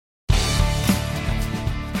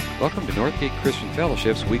Welcome to Northgate Christian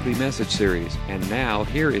Fellowship's weekly message series. And now,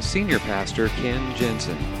 here is Senior Pastor Ken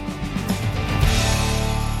Jensen.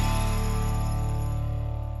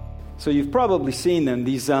 So you've probably seen them,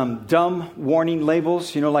 these dumb warning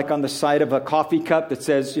labels, like on the side of a coffee cup that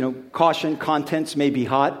says, caution, contents may be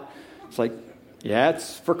hot. It's like, yeah,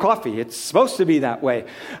 it's for coffee. It's supposed to be that way.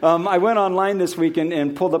 I went online this week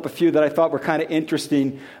and pulled up a few that I thought were kind of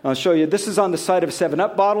interesting. I'll show you. This is on the side of a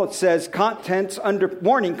 7-Up bottle. It says, contents under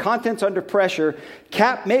pressure.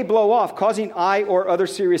 Cap may blow off, causing eye or other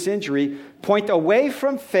serious injury. Point away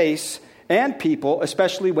from face and people,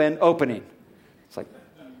 especially when opening. It's like,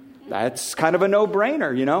 that's kind of a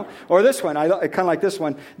no-brainer, Or this one, I kind of like this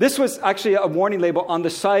one. This was actually a warning label on the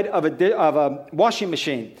side of a washing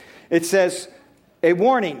machine. It says, a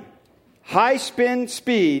warning, high spin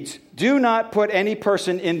speeds, do not put any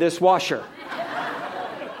person in this washer.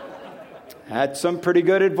 That's some pretty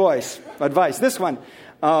good advice. This one,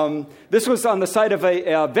 this was on the side of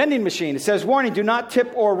a vending machine. It says, warning, do not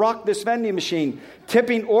tip or rock this vending machine.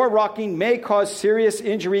 Tipping or rocking may cause serious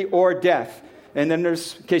injury or death. And then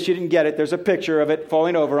there's, in case you didn't get it, there's a picture of it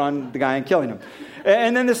falling over on the guy and killing him.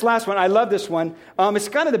 And then this last one, I love this one. It's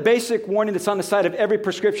kind of the basic warning that's on the side of every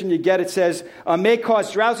prescription you get. It says, may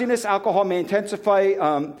cause drowsiness. Alcohol may intensify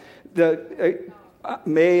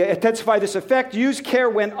this effect. Use care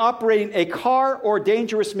when operating a car or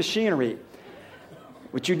dangerous machinery.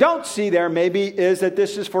 What you don't see there, maybe, is that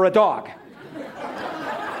this is for a dog.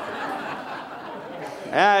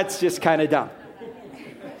 That's just kind of dumb.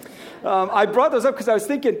 I brought those up because I was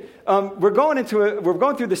thinking we're going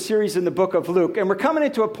through the series in the book of Luke, and we're coming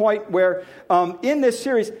into a point where in this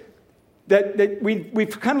series that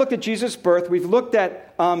we've kind of looked at Jesus' birth. We've looked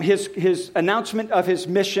at his announcement of his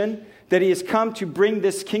mission, that he has come to bring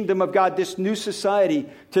this kingdom of God, this new society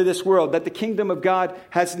to this world, that the kingdom of God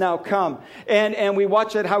has now come. And we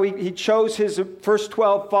watched at how he chose his first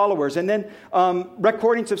 12 followers, and then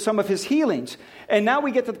recordings of some of his healings. And now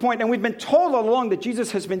we get to the point, and we've been told all along that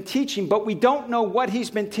Jesus has been teaching, but we don't know what he's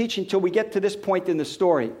been teaching till we get to this point in the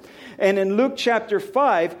story. And in Luke chapter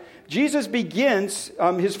 5, Jesus begins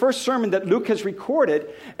his first sermon that Luke has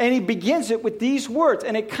recorded, and he begins it with these words.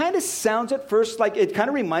 And it kind of sounds at first like it kind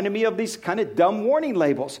of reminded me of these kind of dumb warning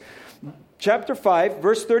labels. Chapter 5,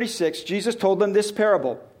 verse 36, Jesus told them this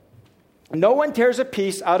parable. No one tears a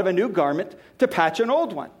piece out of a new garment to patch an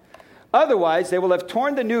old one. Otherwise, they will have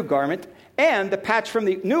torn the new garment, and the patch from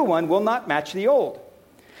the new one will not match the old.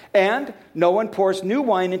 And no one pours new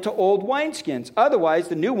wine into old wineskins. Otherwise,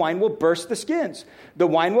 the new wine will burst the skins. The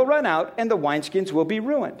wine will run out, and the wineskins will be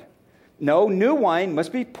ruined. No, new wine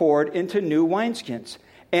must be poured into new wineskins.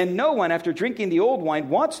 And no one, after drinking the old wine,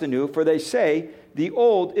 wants the new, for they say, the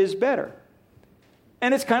old is better.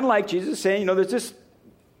 And it's kind of like Jesus saying, there's this,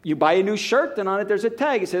 you buy a new shirt, and on it there's a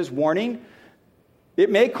tag. It says, warning, it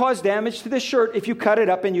may cause damage to the shirt if you cut it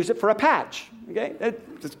up and use it for a patch. Okay,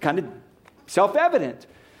 it's kind of self-evident.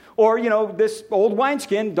 Or, this old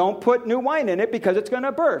wineskin, don't put new wine in it because it's going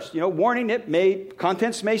to burst. Warning,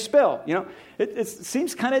 contents may spill. It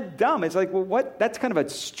seems kind of dumb. It's like, well, what? That's kind of a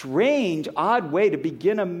strange, odd way to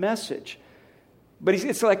begin a message. But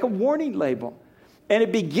it's like a warning label. And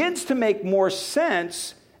it begins to make more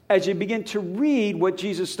sense as you begin to read what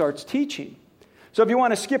Jesus starts teaching. So if you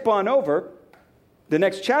want to skip on over the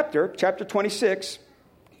next chapter, chapter 26,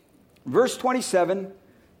 verse 27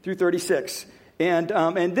 through 36. And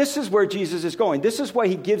this is where Jesus is going. This is why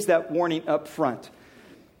he gives that warning up front.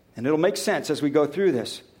 And it'll make sense as we go through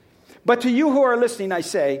this. But to you who are listening, I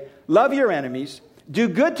say, love your enemies, do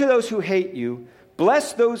good to those who hate you,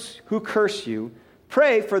 bless those who curse you,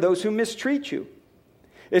 pray for those who mistreat you.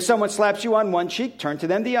 If someone slaps you on one cheek, turn to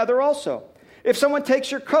them the other also. If someone takes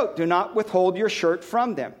your coat, do not withhold your shirt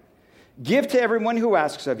from them. Give to everyone who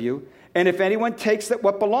asks of you, and if anyone takes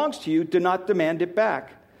what belongs to you, do not demand it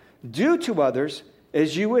back. Do to others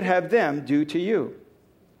as you would have them do to you.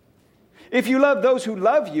 If you love those who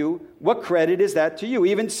love you, what credit is that to you?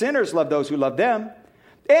 Even sinners love those who love them.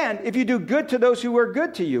 And if you do good to those who are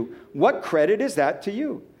good to you, what credit is that to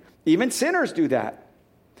you? Even sinners do that.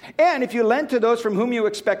 And if you lend to those from whom you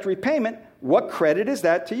expect repayment, what credit is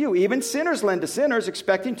that to you? Even sinners lend to sinners,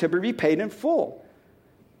 expecting to be repaid in full.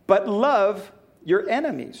 But love your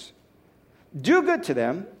enemies. Do good to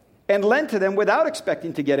them, and lend to them without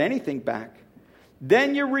expecting to get anything back.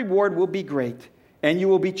 Then your reward will be great, and you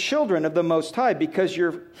will be children of the Most High, because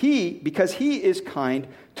he is kind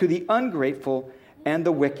to the ungrateful and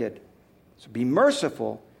the wicked. So be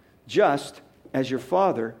merciful, just as your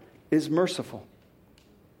Father is merciful.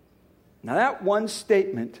 Now that one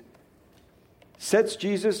statement sets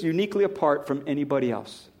Jesus uniquely apart from anybody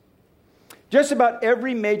else. Just about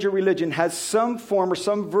every major religion has some form or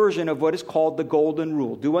some version of what is called the golden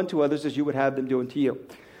rule. Do unto others as you would have them do unto you.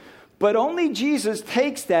 But only Jesus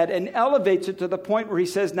takes that and elevates it to the point where he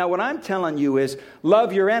says, now what I'm telling you is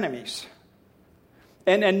love your enemies.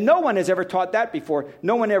 And no one has ever taught that before.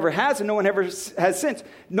 No one ever has, and no one ever has since.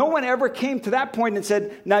 No one ever came to that point and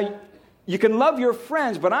said, now you can love your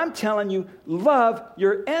friends, but I'm telling you, love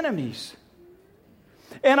your enemies.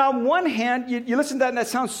 And on one hand, you listen to that and that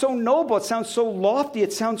sounds so noble, it sounds so lofty,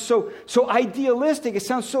 it sounds so idealistic, it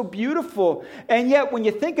sounds so beautiful. And yet when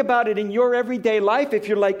you think about it in your everyday life, if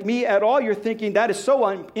you're like me at all, you're thinking that is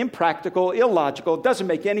so impractical, illogical, it doesn't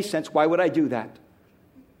make any sense, why would I do that?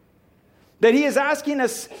 That he is asking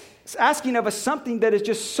of us something that is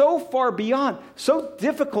just so far beyond, so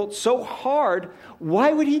difficult, so hard.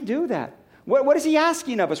 Why would he do that? What is he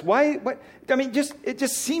asking of us? It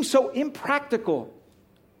just seems so impractical.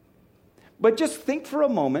 But just think for a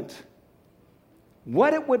moment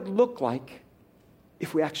what it would look like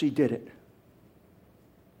if we actually did it.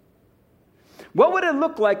 What would it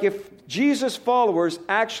look like if Jesus' followers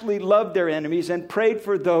actually loved their enemies and prayed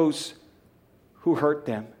for those who hurt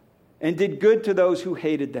them and did good to those who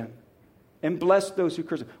hated them and blessed those who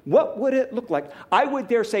cursed them? What would it look like? I would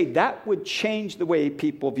dare say that would change the way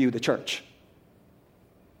people view the church.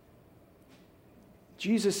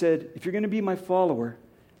 Jesus said, if you're going to be my follower,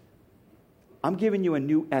 I'm giving you a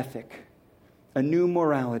new ethic, a new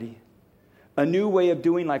morality, a new way of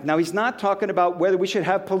doing life. Now, he's not talking about whether we should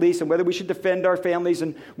have police and whether we should defend our families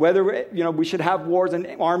and whether we should have wars and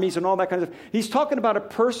armies and all that kind of stuff. He's talking about a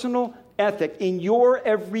personal ethic in your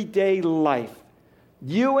everyday life.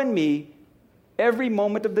 You and me, every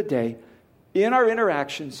moment of the day, in our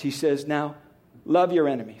interactions, he says, now, love your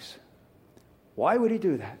enemies. Why would he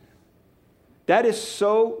do that? That is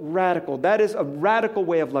so radical. That is a radical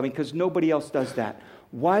way of loving because nobody else does that.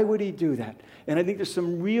 Why would he do that? And I think there's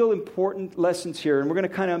some real important lessons here, and we're going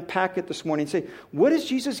to kind of unpack it this morning and say, what is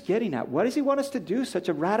Jesus getting at? Why does he want us to do such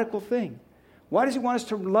a radical thing? Why does he want us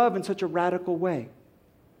to love in such a radical way?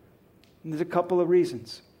 And there's a couple of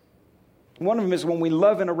reasons. One of them is when we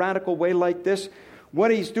love in a radical way like this,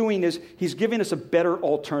 what he's doing is he's giving us a better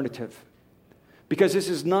alternative. Because this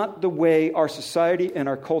is not the way our society and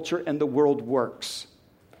our culture and the world works.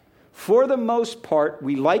 For the most part,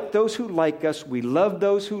 we like those who like us, we love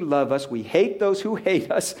those who love us, we hate those who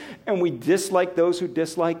hate us, and we dislike those who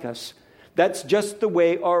dislike us. That's just the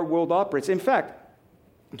way our world operates. In fact,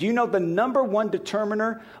 do you know the number one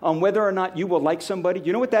determiner on whether or not you will like somebody? Do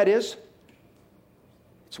you know what that is?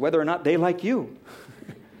 It's whether or not they like you.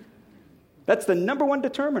 That's the number one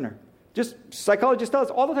determiner. Just psychologists tell us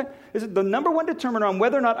all the time. Is the number one determiner on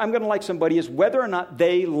whether or not I'm going to like somebody is whether or not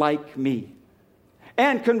they like me.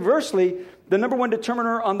 And conversely, the number one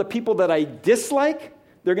determiner on the people that I dislike,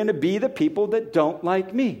 they're going to be the people that don't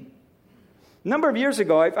like me. A number of years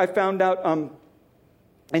ago, I found out,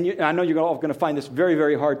 I know you're all going to find this very,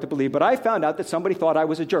 very hard to believe, but I found out that somebody thought I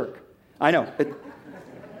was a jerk. I know.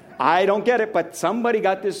 I don't get it, but somebody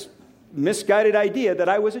got this misguided idea that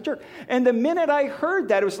I was a jerk. And the minute I heard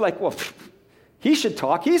that, it was like, well, he should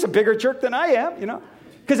talk. He's a bigger jerk than I am,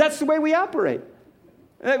 because that's the way we operate.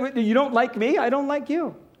 You don't like me, I don't like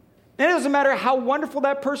you. And it doesn't matter how wonderful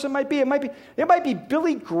that person might be. It might be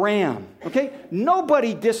Billy Graham, okay?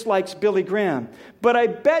 Nobody dislikes Billy Graham. But I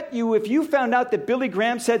bet you if you found out that Billy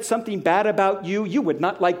Graham said something bad about you, you would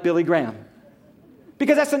not like Billy Graham.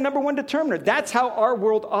 Because that's the number one determiner. That's how our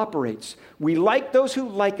world operates. We like those who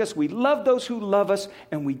like us, we love those who love us,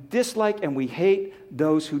 and we dislike and we hate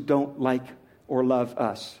those who don't like or love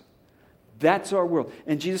us. That's our world.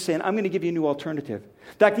 And Jesus is saying, I'm going to give you a new alternative.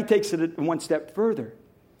 In fact, he takes it one step further.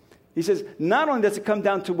 He says, not only does it come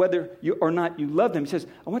down to whether you or not you love them, he says,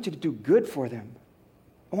 I want you to do good for them.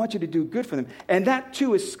 I want you to do good for them. And that,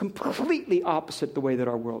 too, is completely opposite the way that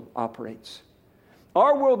our world operates.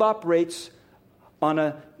 Our world operates on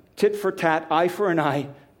a tit for tat, eye for an eye,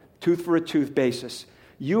 tooth for a tooth basis.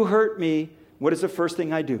 You hurt me, what is the first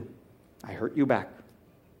thing I do? I hurt you back.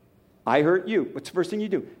 I hurt you. What's the first thing you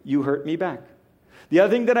do? You hurt me back. The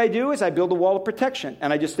other thing that I do is I build a wall of protection,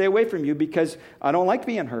 and I just stay away from you because I don't like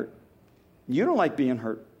being hurt. You don't like being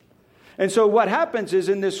hurt. And so what happens is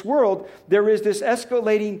in this world, there is this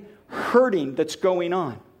escalating hurting that's going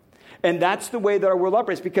on. And that's the way that our world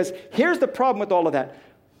operates, because here's the problem with all of that.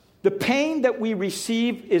 The pain that we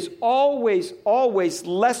receive is always, always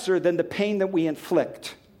lesser than the pain that we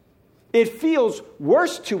inflict. It feels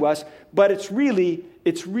worse to us, but it's really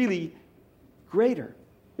greater.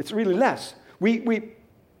 It's really less.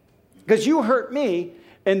 Because you hurt me,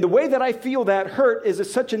 And the way that I feel that hurt is of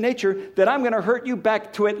such a nature that I'm going to hurt you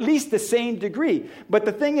back to at least the same degree. But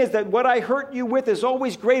the thing is that what I hurt you with is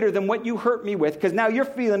always greater than what you hurt me with, because now you're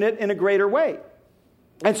feeling it in a greater way.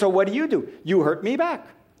 And so what do? You hurt me back.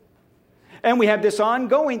 And we have this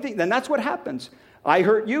ongoing thing. Then that's what happens. I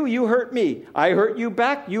hurt you, you hurt me. I hurt you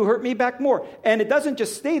back, you hurt me back more. And it doesn't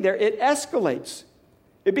just stay there, it escalates.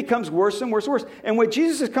 It becomes worse and worse and worse. And when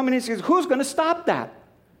Jesus is coming in, he says, who's going to stop that?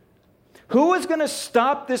 Who is going to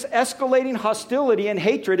stop this escalating hostility and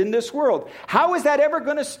hatred in this world? How is that ever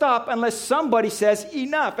going to stop unless somebody says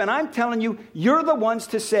enough? And I'm telling you, you're the ones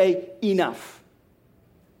to say enough.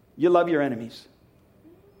 You love your enemies.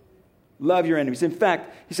 Love your enemies. In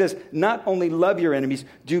fact, he says, not only love your enemies,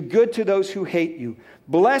 do good to those who hate you.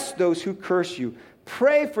 Bless those who curse you.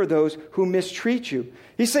 Pray for those who mistreat you.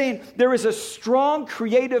 He's saying there is a strong,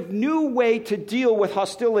 creative, new way to deal with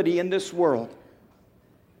hostility in this world.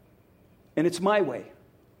 And it's my way.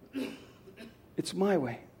 It's my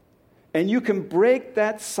way. And you can break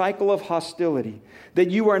that cycle of hostility. That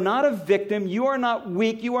you are not a victim, you are not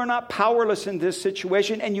weak, you are not powerless in this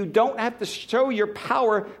situation, and you don't have to show your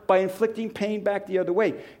power by inflicting pain back the other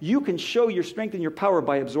way. You can show your strength and your power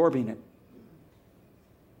by absorbing it.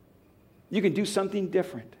 You can do something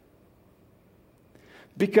different.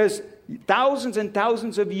 Because thousands and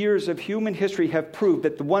thousands of years of human history have proved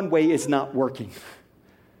that the one way is not working.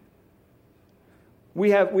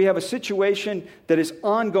 We have a situation that is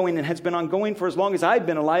ongoing and has been ongoing for as long as I've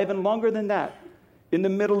been alive and longer than that in the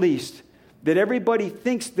Middle East, that everybody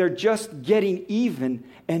thinks they're just getting even,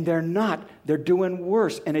 and they're not. They're doing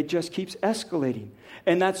worse, and it just keeps escalating.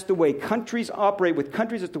 And that's the way countries operate with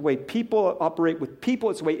countries. It's the way people operate with people.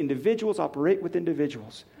 It's the way individuals operate with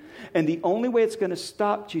individuals. And the only way it's going to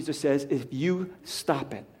stop, Jesus says, is if you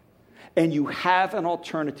stop it. And you have an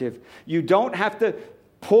alternative. You don't have to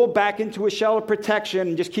pull back into a shell of protection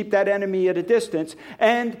and just keep that enemy at a distance.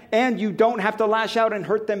 And you don't have to lash out and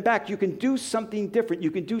hurt them back. You can do something different.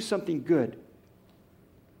 You can do something good.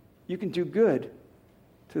 You can do good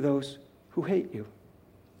to those who hate you.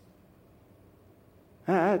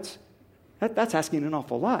 That's asking an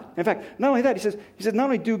awful lot. In fact, not only that, he says, not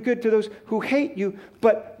only do good to those who hate you,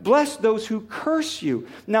 but bless those who curse you.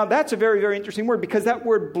 Now, that's a very, very interesting word, because that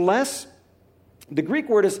word bless, the Greek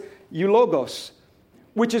word is eulogos,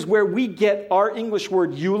 which is where we get our English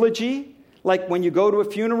word eulogy. Like when you go to a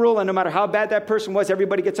funeral and no matter how bad that person was,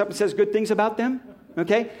 everybody gets up and says good things about them.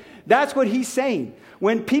 Okay? That's what he's saying.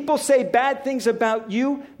 When people say bad things about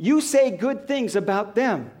you, you say good things about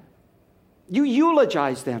them. You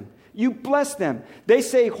eulogize them. You bless them. They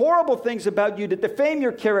say horrible things about you to defame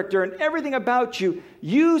your character and everything about you.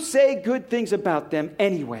 You say good things about them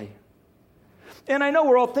anyway. And I know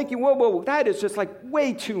we're all thinking, whoa, that is just like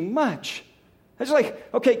way too much. It's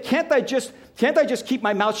like, okay, can't I just keep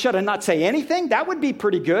my mouth shut and not say anything? That would be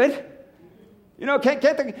pretty good. You know,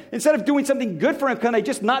 instead of doing something good for them, can I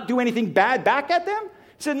just not do anything bad back at them?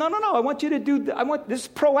 He said, no, I want you to do, this is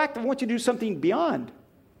proactive. I want you to do something beyond.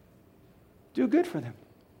 Do good for them.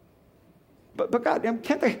 But God,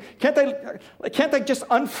 can't I just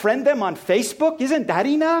unfriend them on Facebook? Isn't that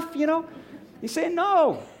enough, you know? He's saying,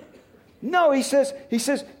 no. No, he says,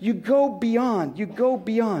 you go beyond. You go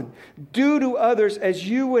beyond. Do to others as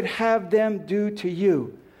you would have them do to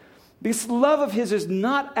you. This love of his is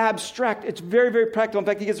not abstract. It's very, very practical. In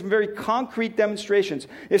fact, he gives some very concrete demonstrations.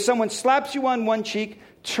 If someone slaps you on one cheek,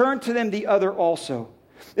 turn to them the other also.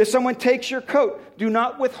 If someone takes your coat, do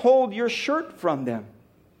not withhold your shirt from them.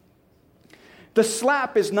 The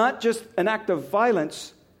slap is not just an act of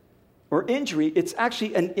violence or injury. It's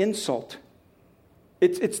actually an insult.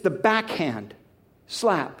 It's the backhand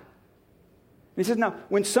slap. And he says, now,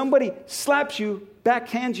 when somebody slaps you,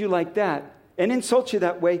 backhands you like that, and insults you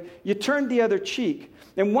that way, you turn the other cheek.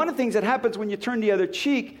 And one of the things that happens when you turn the other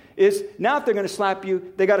cheek is, now if they're going to slap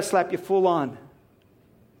you, they got to slap you full on.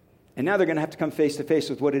 And now they're going to have to come face to face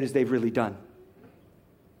with what it is they've really done.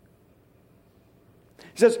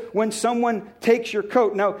 He says, when someone takes your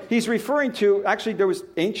coat, now he's referring to, actually there was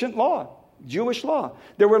ancient law. Jewish law.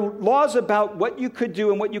 There were laws about what you could do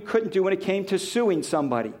and what you couldn't do when it came to suing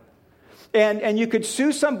somebody. And you could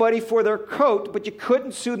sue somebody for their coat, but you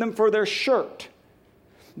couldn't sue them for their shirt.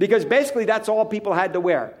 Because basically that's all people had to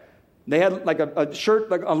wear. They had like a shirt,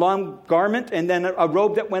 like a long garment, and then a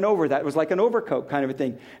robe that went over that. It was like an overcoat kind of a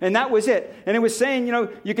thing. And that was it. And it was saying, you know,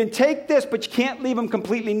 you can take this, but you can't leave them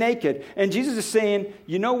completely naked. And Jesus is saying,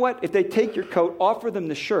 you know what? If they take your coat, offer them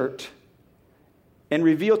the shirt and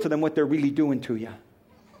reveal to them what they're really doing to you.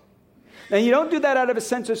 And you don't do that out of a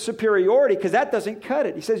sense of superiority, because that doesn't cut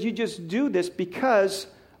it. He says you just do this because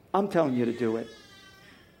I'm telling you to do it.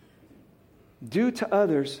 Do to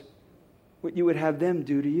others what you would have them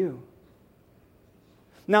do to you.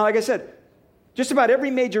 Now, like I said, just about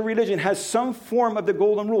every major religion has some form of the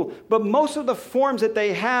golden rule, but most of the forms that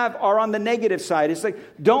they have are on the negative side. It's like,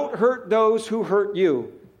 don't hurt those who hurt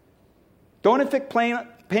you. Don't inflict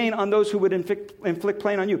pain on those who would inflict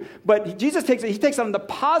pain on you. But Jesus takes it on the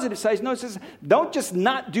positive side. No, he says, don't just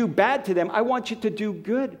not do bad to them. I want you to do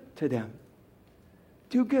good to them.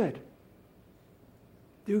 Do good.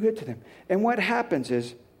 Do good to them. And what happens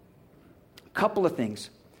is a couple of things.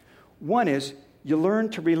 One is you learn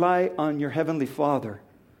to rely on your Heavenly Father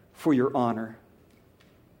for your honor.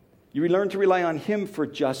 You learn to rely on Him for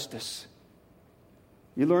justice.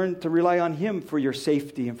 You learn to rely on Him for your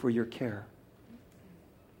safety and for your care.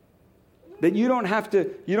 That you don't have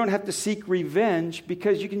to seek revenge,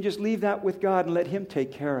 because you can just leave that with God and let Him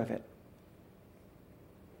take care of it.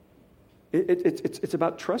 It's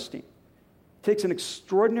about trusting. It takes an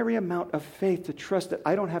extraordinary amount of faith to trust that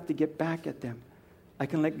I don't have to get back at them. I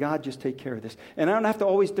can let God just take care of this. And I don't have to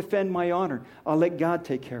always defend my honor. I'll let God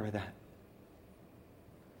take care of that.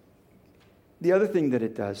 The other thing that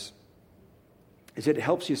it does is it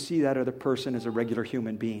helps you see that other person as a regular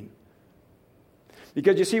human being.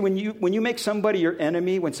 Because you see, when you make somebody your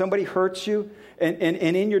enemy, when somebody hurts you, and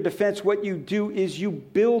in your defense, what you do is you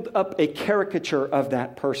build up a caricature of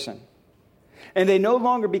that person. And they no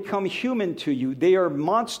longer become human to you. They are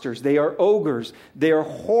monsters. They are ogres. They are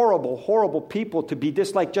horrible, horrible people to be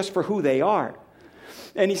disliked just for who they are.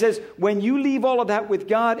 And he says, when you leave all of that with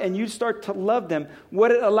God and you start to love them,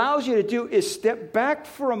 what it allows you to do is step back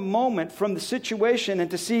for a moment from the situation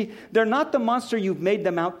and to see they're not the monster you've made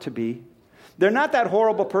them out to be. They're not that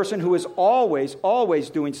horrible person who is always, always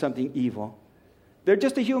doing something evil. They're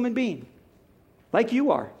just a human being, like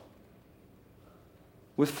you are,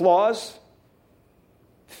 with flaws,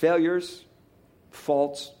 failures,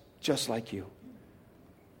 faults, just like you.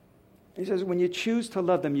 He says, when you choose to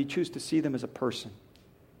love them, you choose to see them as a person.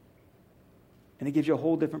 And it gives you a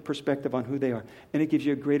whole different perspective on who they are. And it gives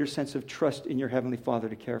you a greater sense of trust in your Heavenly Father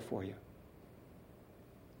to care for you.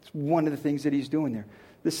 It's one of the things that He's doing there.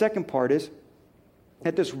 The second part is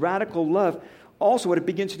that this radical love, also what it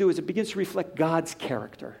begins to do is it begins to reflect God's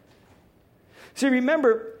character. See,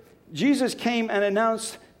 remember, Jesus came and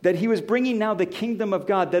announced that He was bringing now the kingdom of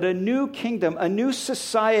God, that a new kingdom, a new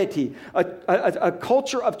society, a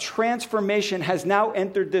culture of transformation has now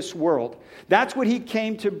entered this world. That's what He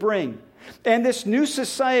came to bring. And this new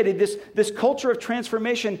society, this culture of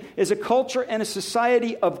transformation is a culture and a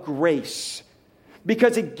society of grace,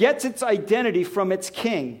 because it gets its identity from its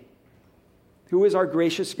king, who is our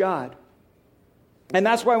gracious God. And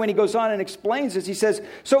that's why when he goes on and explains this, he says,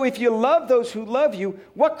 so if you love those who love you,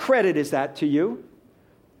 what credit is that to you?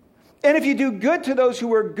 And if you do good to those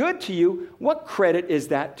who are good to you, what credit is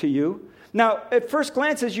that to you? Now, at first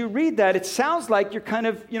glance, as you read that, it sounds like you're kind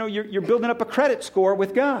of, you're building up a credit score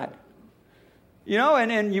with God.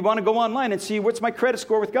 And you want to go online and see, what's my credit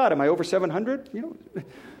score with God? Am I over 700?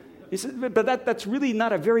 He says, but that's really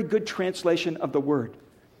not a very good translation of the word.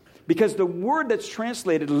 Because the word that's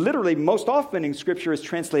translated, literally most often in Scripture, is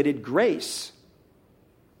translated grace.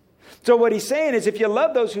 So what he's saying is, if you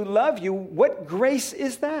love those who love you, what grace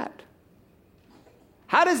is that?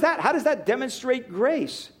 How does that demonstrate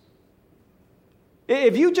grace?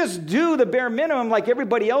 If you just do the bare minimum like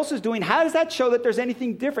everybody else is doing, how does that show that there's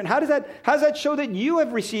anything different? How does that show that you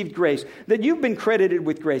have received grace, that you've been credited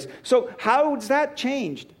with grace? So how is that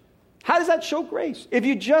changed? How does that show grace? If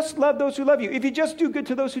you just love those who love you, if you just do good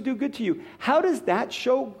to those who do good to you, how does that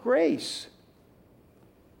show grace?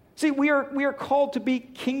 See, we are called to be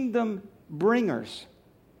kingdom bringers.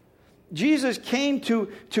 Jesus came to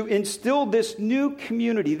instill this new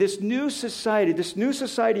community, this new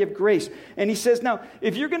society of grace. And he says, now,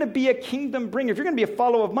 if you're going to be a kingdom bringer, if you're going to be a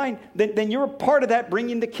follower of mine, then you're a part of that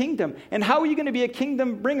bringing the kingdom. And how are you going to be a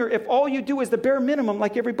kingdom bringer if all you do is the bare minimum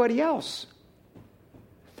like everybody else?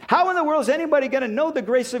 How in the world is anybody going to know the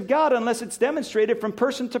grace of God unless it's demonstrated from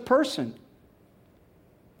person to person?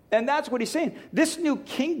 And that's what he's saying. This new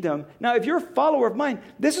kingdom, now if you're a follower of mine,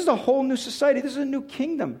 this is a whole new society. This is a new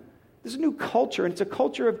kingdom. This is a new culture, and it's a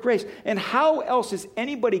culture of grace. And how else is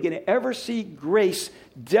anybody going to ever see grace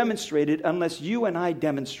demonstrated unless you and I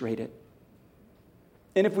demonstrate it?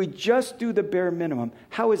 And if we just do the bare minimum,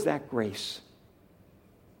 how is that grace?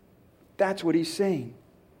 That's what he's saying.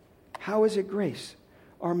 How is it grace?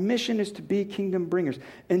 Our mission is to be kingdom bringers.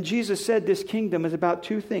 And Jesus said this kingdom is about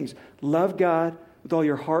two things. Love God with all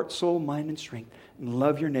your heart, soul, mind, and strength. And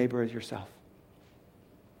love your neighbor as yourself.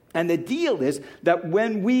 And the deal is that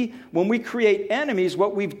when we create enemies,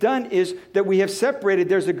 what we've done is that we have separated.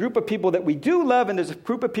 There's a group of people that we do love, and there's a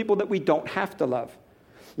group of people that we don't have to love.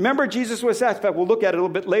 Remember, Jesus was asked, in fact, we'll look at it a little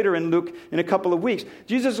bit later in Luke in a couple of weeks.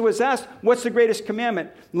 Jesus was asked, what's the greatest commandment?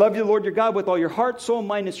 Love the Lord your God with all your heart, soul,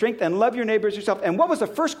 mind, and strength, and love your neighbor as yourself. And what was the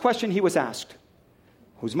first question he was asked?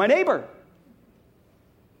 Who's my neighbor?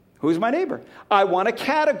 Who's my neighbor? I want a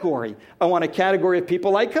category. I want a category of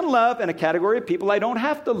people I can love and a category of people I don't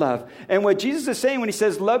have to love. And what Jesus is saying when he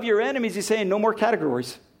says love your enemies, he's saying no more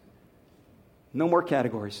categories. No more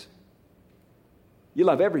categories. You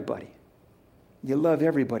love everybody. You love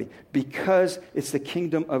everybody because it's the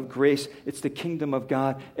kingdom of grace. It's the kingdom of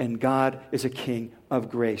God, and God is a king of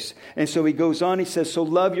grace. And so he goes on, he says, so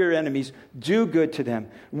love your enemies, do good to them.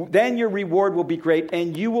 Then your reward will be great,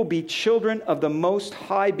 and you will be children of the Most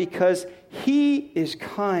High because he is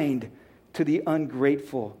kind to the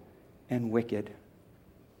ungrateful and wicked.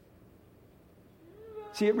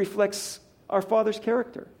 See, it reflects our Father's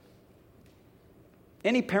character.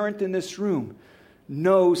 Any parent in this room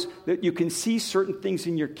knows that you can see certain things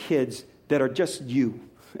in your kids that are just you.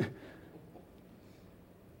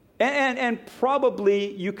 and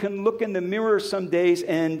probably you can look in the mirror some days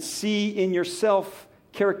and see in yourself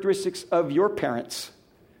characteristics of your parents,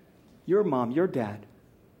 your mom, your dad.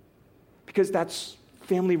 Because that's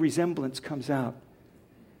family resemblance comes out.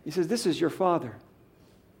 He says, this is your Father.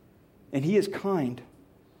 And he is kind.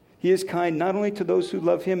 He is kind not only to those who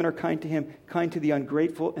love him and are kind to him, kind to the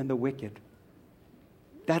ungrateful and the wicked.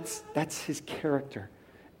 That's his character.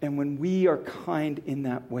 And when we are kind in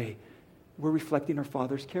that way, we're reflecting our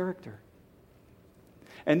Father's character.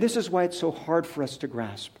 And this is why it's so hard for us to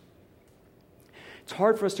grasp. It's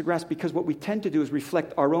hard for us to grasp because what we tend to do is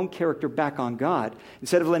reflect our own character back on God.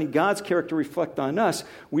 Instead of letting God's character reflect on us,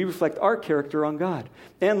 we reflect our character on God.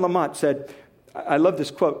 Anne Lamott said, I love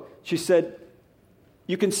this quote, she said,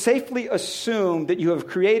 you can safely assume that you have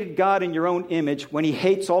created God in your own image when he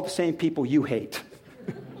hates all the same people you hate.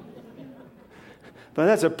 But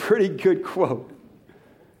that's a pretty good quote.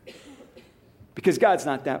 Because God's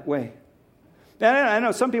not that way. And I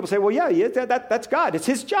know some people say, well, yeah, that's God. It's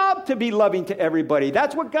his job to be loving to everybody.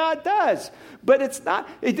 That's what God does. But it's not,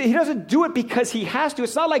 he doesn't do it because he has to.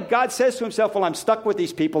 It's not like God says to himself, well, I'm stuck with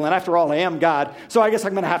these people, and after all, I am God, so I guess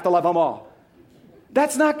I'm going to have to love them all.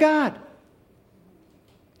 That's not God.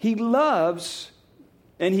 He loves,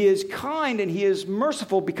 and he is kind, and he is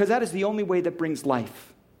merciful because that is the only way that brings life.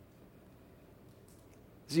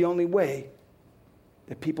 It's the only way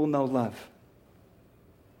that people know love.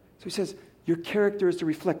 So he says, your character is to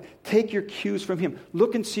reflect. Take your cues from him.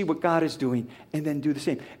 Look and see what God is doing, and then do the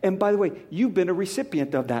same. And by the way, you've been a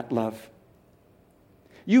recipient of that love.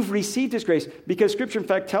 You've received his grace because Scripture, in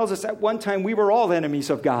fact, tells us at one time we were all enemies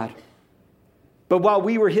of God. But while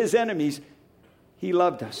we were his enemies, he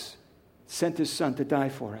loved us, sent his Son to die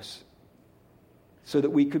for us so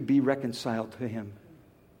that we could be reconciled to him.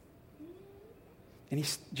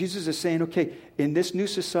 And Jesus is saying, okay, in this new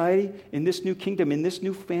society, in this new kingdom, in this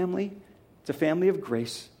new family, it's a family of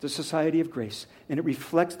grace, it's a society of grace, and it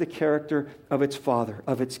reflects the character of its Father,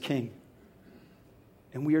 of its King.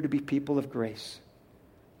 And we are to be people of grace.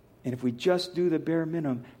 And if we just do the bare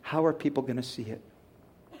minimum, how are people going to see it?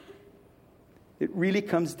 It really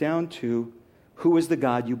comes down to who is the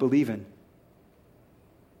God you believe in.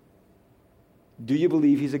 Do you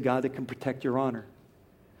believe he's a God that can protect your honor?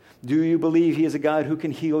 Do you believe he is a God who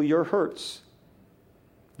can heal your hurts?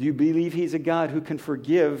 Do you believe he's a God who can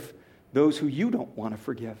forgive those who you don't want to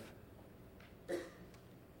forgive?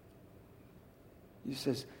 He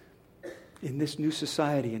says, in this new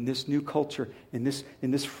society, in this new culture, in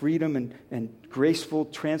this freedom and graceful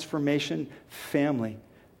transformation family,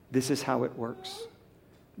 this is how it works.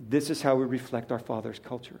 This is how we reflect our Father's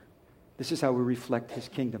culture. This is how we reflect his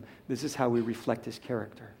kingdom. This is how we reflect his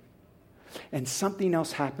character. And something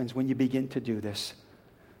else happens when you begin to do this.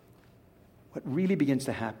 What really begins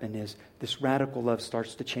to happen is this radical love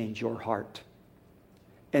starts to change your heart.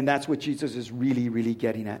 And that's what Jesus is really, really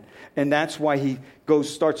getting at. And that's why he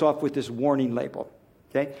starts off with this warning label.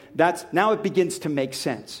 Okay? Now it begins to make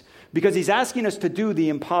sense. Because he's asking us to do the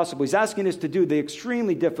impossible. He's asking us to do the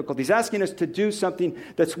extremely difficult. He's asking us to do something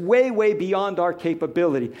that's way, way beyond our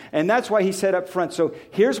capability. And that's why he said up front, so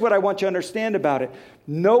here's what I want you to understand about it.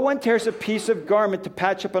 No one tears a piece of garment to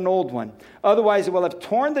patch up an old one. Otherwise, it will have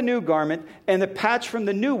torn the new garment, and the patch from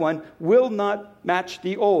the new one will not match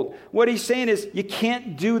the old. What he's saying is, you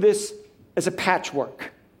can't do this as a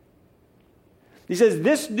patchwork. He says,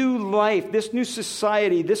 this new life, this new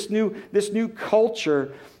society, this new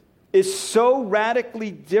culture is so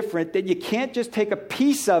radically different that you can't just take a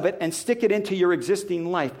piece of it and stick it into your existing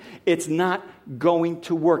life. It's not going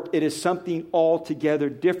to work. It is something altogether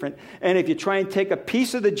different. And if you try and take a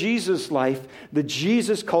piece of the Jesus life, the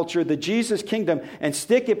Jesus culture, the Jesus kingdom, and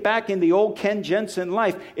stick it back in the old Ken Jensen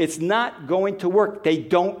life, it's not going to work. They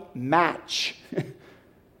don't match.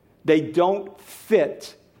 They don't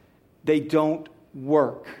fit. They don't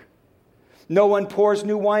work. No one pours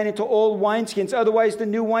new wine into old wineskins. Otherwise, the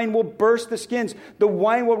new wine will burst the skins. The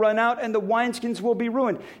wine will run out and the wineskins will be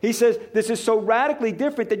ruined. He says this is so radically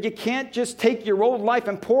different that you can't just take your old life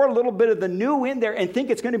and pour a little bit of the new in there and think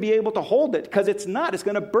it's going to be able to hold it, because it's not. It's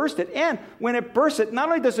going to burst it. And when it bursts it, not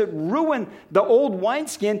only does it ruin the old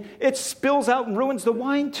wineskin, it spills out and ruins the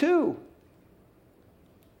wine too.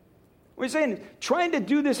 We're saying trying to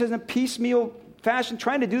do this in a piecemeal fashion,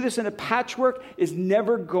 trying to do this in a patchwork is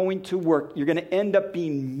never going to work. You're going to end up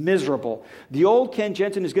being miserable. The old Ken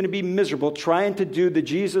Jensen is going to be miserable trying to do the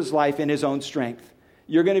Jesus life in his own strength.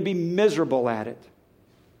 You're going to be miserable at it.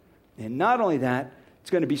 And not only that, it's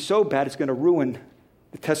going to be so bad, it's going to ruin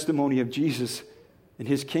the testimony of Jesus and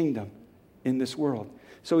his kingdom in this world.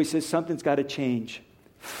 So he says something's got to change,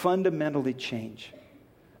 fundamentally change.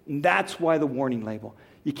 And that's why the warning label.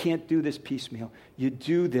 You can't do this piecemeal. You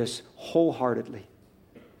do this wholeheartedly.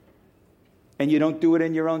 And you don't do it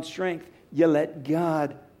in your own strength. You let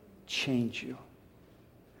God change you.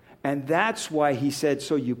 And that's why he said,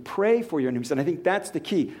 so you pray for your enemies. And I think that's the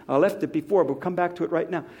key. I left it before, but we'll come back to it right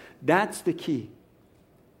now. That's the key.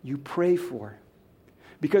 You pray for.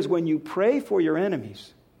 Because when you pray for your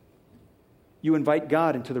enemies, you invite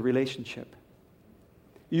God into the relationship.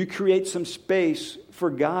 You create some space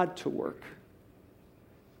for God to work.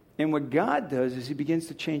 And what God does is he begins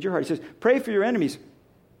to change your heart. He says, pray for your enemies.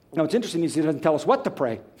 Now, it's interesting. He doesn't tell us what to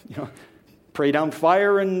pray. Pray down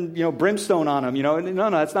fire and, brimstone on them.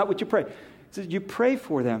 No, that's not what you pray. He says, you pray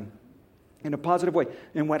for them in a positive way.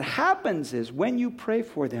 And what happens is when you pray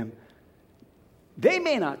for them, they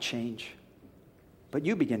may not change, but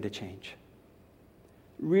you begin to change.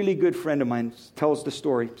 Really good friend of mine tells the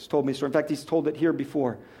story. He's told me the story. In fact, he's told it here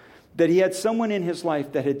before. That he had someone in his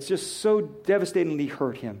life that had just so devastatingly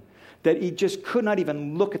hurt him that he just could not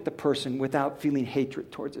even look at the person without feeling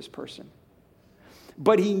hatred towards this person.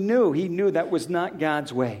 But he knew that was not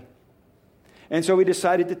God's way. And so he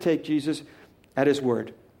decided to take Jesus at his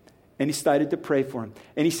word. And he started to pray for him.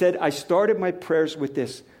 And he said, I started my prayers with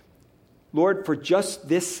this. Lord, for just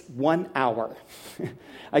this 1 hour,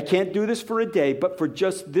 I can't do this for a day, but for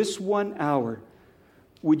just this 1 hour,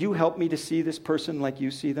 would you help me to see this person like you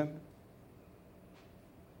see them?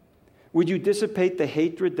 Would you dissipate the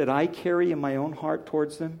hatred that I carry in my own heart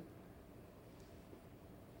towards them?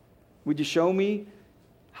 Would you show me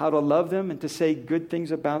how to love them and to say good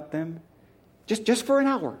things about them? Just for an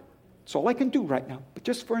hour. That's all I can do right now, but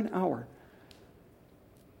just for an hour.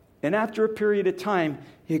 And after a period of time,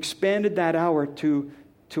 he expanded that hour to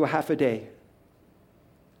a half a day.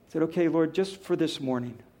 He said, okay, Lord, just for this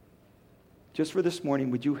morning,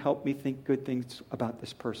 would you help me think good things about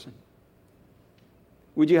this person?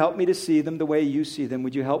 Would you help me to see them the way you see them?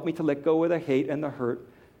 Would you help me to let go of the hate and the hurt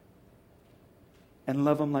and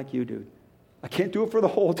love them like you do? I can't do it for the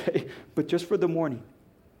whole day, but just for the morning.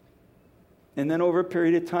 And then over a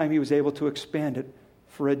period of time, he was able to expand it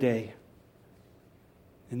for a day.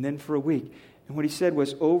 And then for a week. And what he said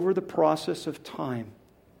was, over the process of time,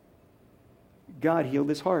 God healed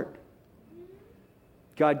his heart.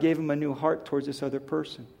 God gave him a new heart towards this other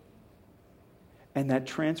person. And that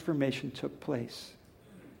transformation took place.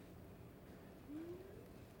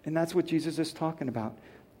 And that's what Jesus is talking about.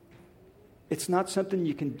 It's not something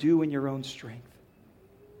you can do in your own strength.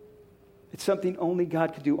 It's something only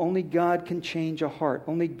God can do. Only God can change a heart.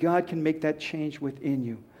 Only God can make that change within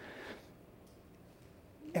you.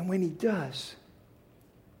 And when he does,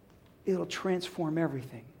 it'll transform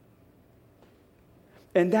everything.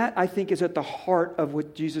 And that, I think, is at the heart of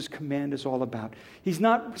what Jesus' command is all about. He's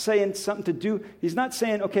not saying something to do. He's not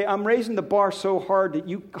saying, okay, I'm raising the bar so hard that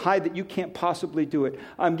you can't possibly do it.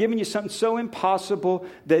 I'm giving you something so impossible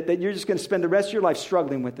that you're just going to spend the rest of your life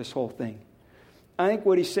struggling with this whole thing. I think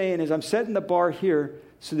what he's saying is, I'm setting the bar here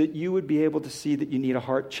so that you would be able to see that you need a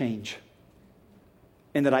heart change.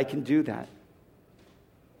 And that I can do that.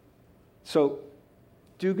 So,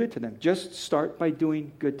 do good to them. Just start by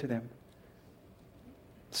doing good to them.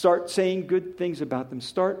 Start saying good things about them.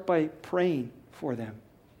 Start by praying for them.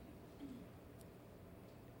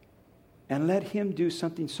 And let him do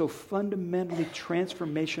something so fundamentally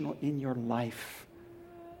transformational in your life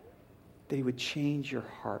that he would change your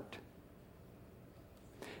heart.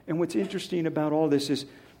 And what's interesting about all this is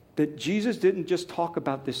that Jesus didn't just talk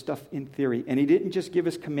about this stuff in theory, and he didn't just give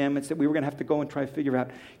us commandments that we were going to have to go and try to figure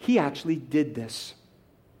out. He actually did this.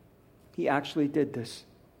 He actually did this.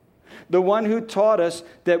 The one who taught us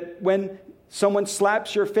that when someone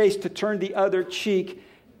slaps your face to turn the other cheek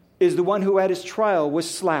is the one who at his trial was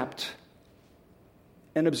slapped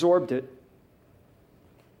and absorbed it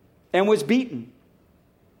and was beaten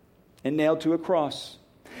and nailed to a cross.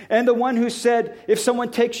 And the one who said, if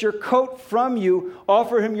someone takes your coat from you,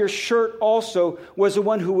 offer him your shirt also, was the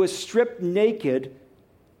one who was stripped naked,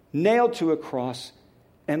 nailed to a cross,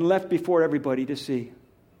 and left before everybody to see.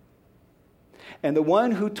 And the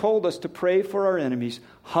one who told us to pray for our enemies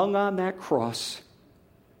hung on that cross,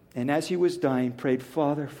 and as he was dying, prayed,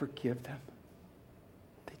 Father, forgive them.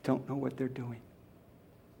 They don't know what they're doing.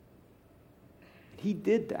 He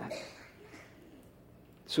did that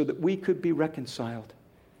so that we could be reconciled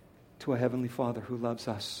to a heavenly Father who loves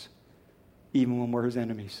us, even when we're his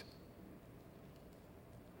enemies.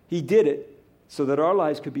 He did it so that our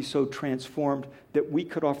lives could be so transformed that we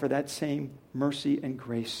could offer that same mercy and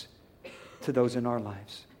grace to those in our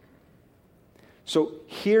lives. So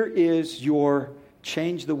here is your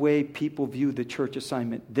change the way people view the church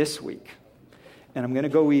assignment this week. And I'm going to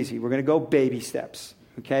go easy. We're going to go baby steps.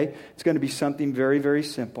 Okay? It's going to be something very, very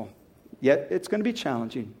simple. Yet it's going to be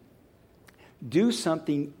challenging. Do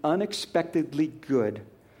something unexpectedly good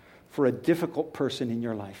for a difficult person in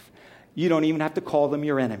your life. You don't even have to call them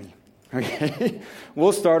your enemy. Okay?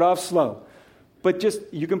 We'll start off slow. But just,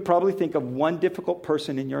 you can probably think of one difficult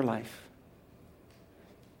person in your life.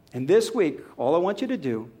 And this week, all I want you to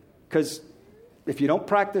do, because if you don't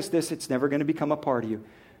practice this, it's never going to become a part of you.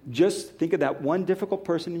 Just think of that one difficult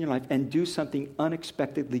person in your life and do something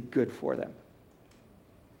unexpectedly good for them.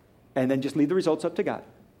 And then just leave the results up to God.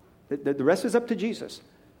 The rest is up to Jesus.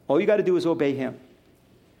 All you got to do is obey him.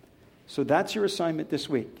 So that's your assignment this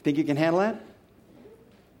week. Think you can handle that?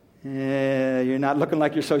 You're not looking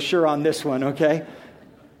like you're so sure on this one, okay?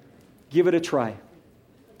 Give it a try.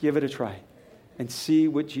 Give it a try. And see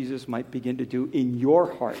what Jesus might begin to do in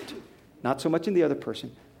your heart. Not so much in the other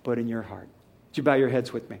person, but in your heart. Would you bow your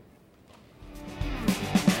heads with me?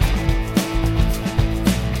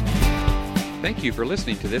 Thank you for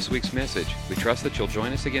listening to this week's message. We trust that you'll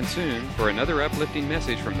join us again soon for another uplifting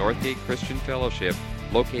message from Northgate Christian Fellowship,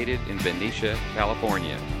 located in Benicia,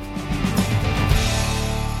 California.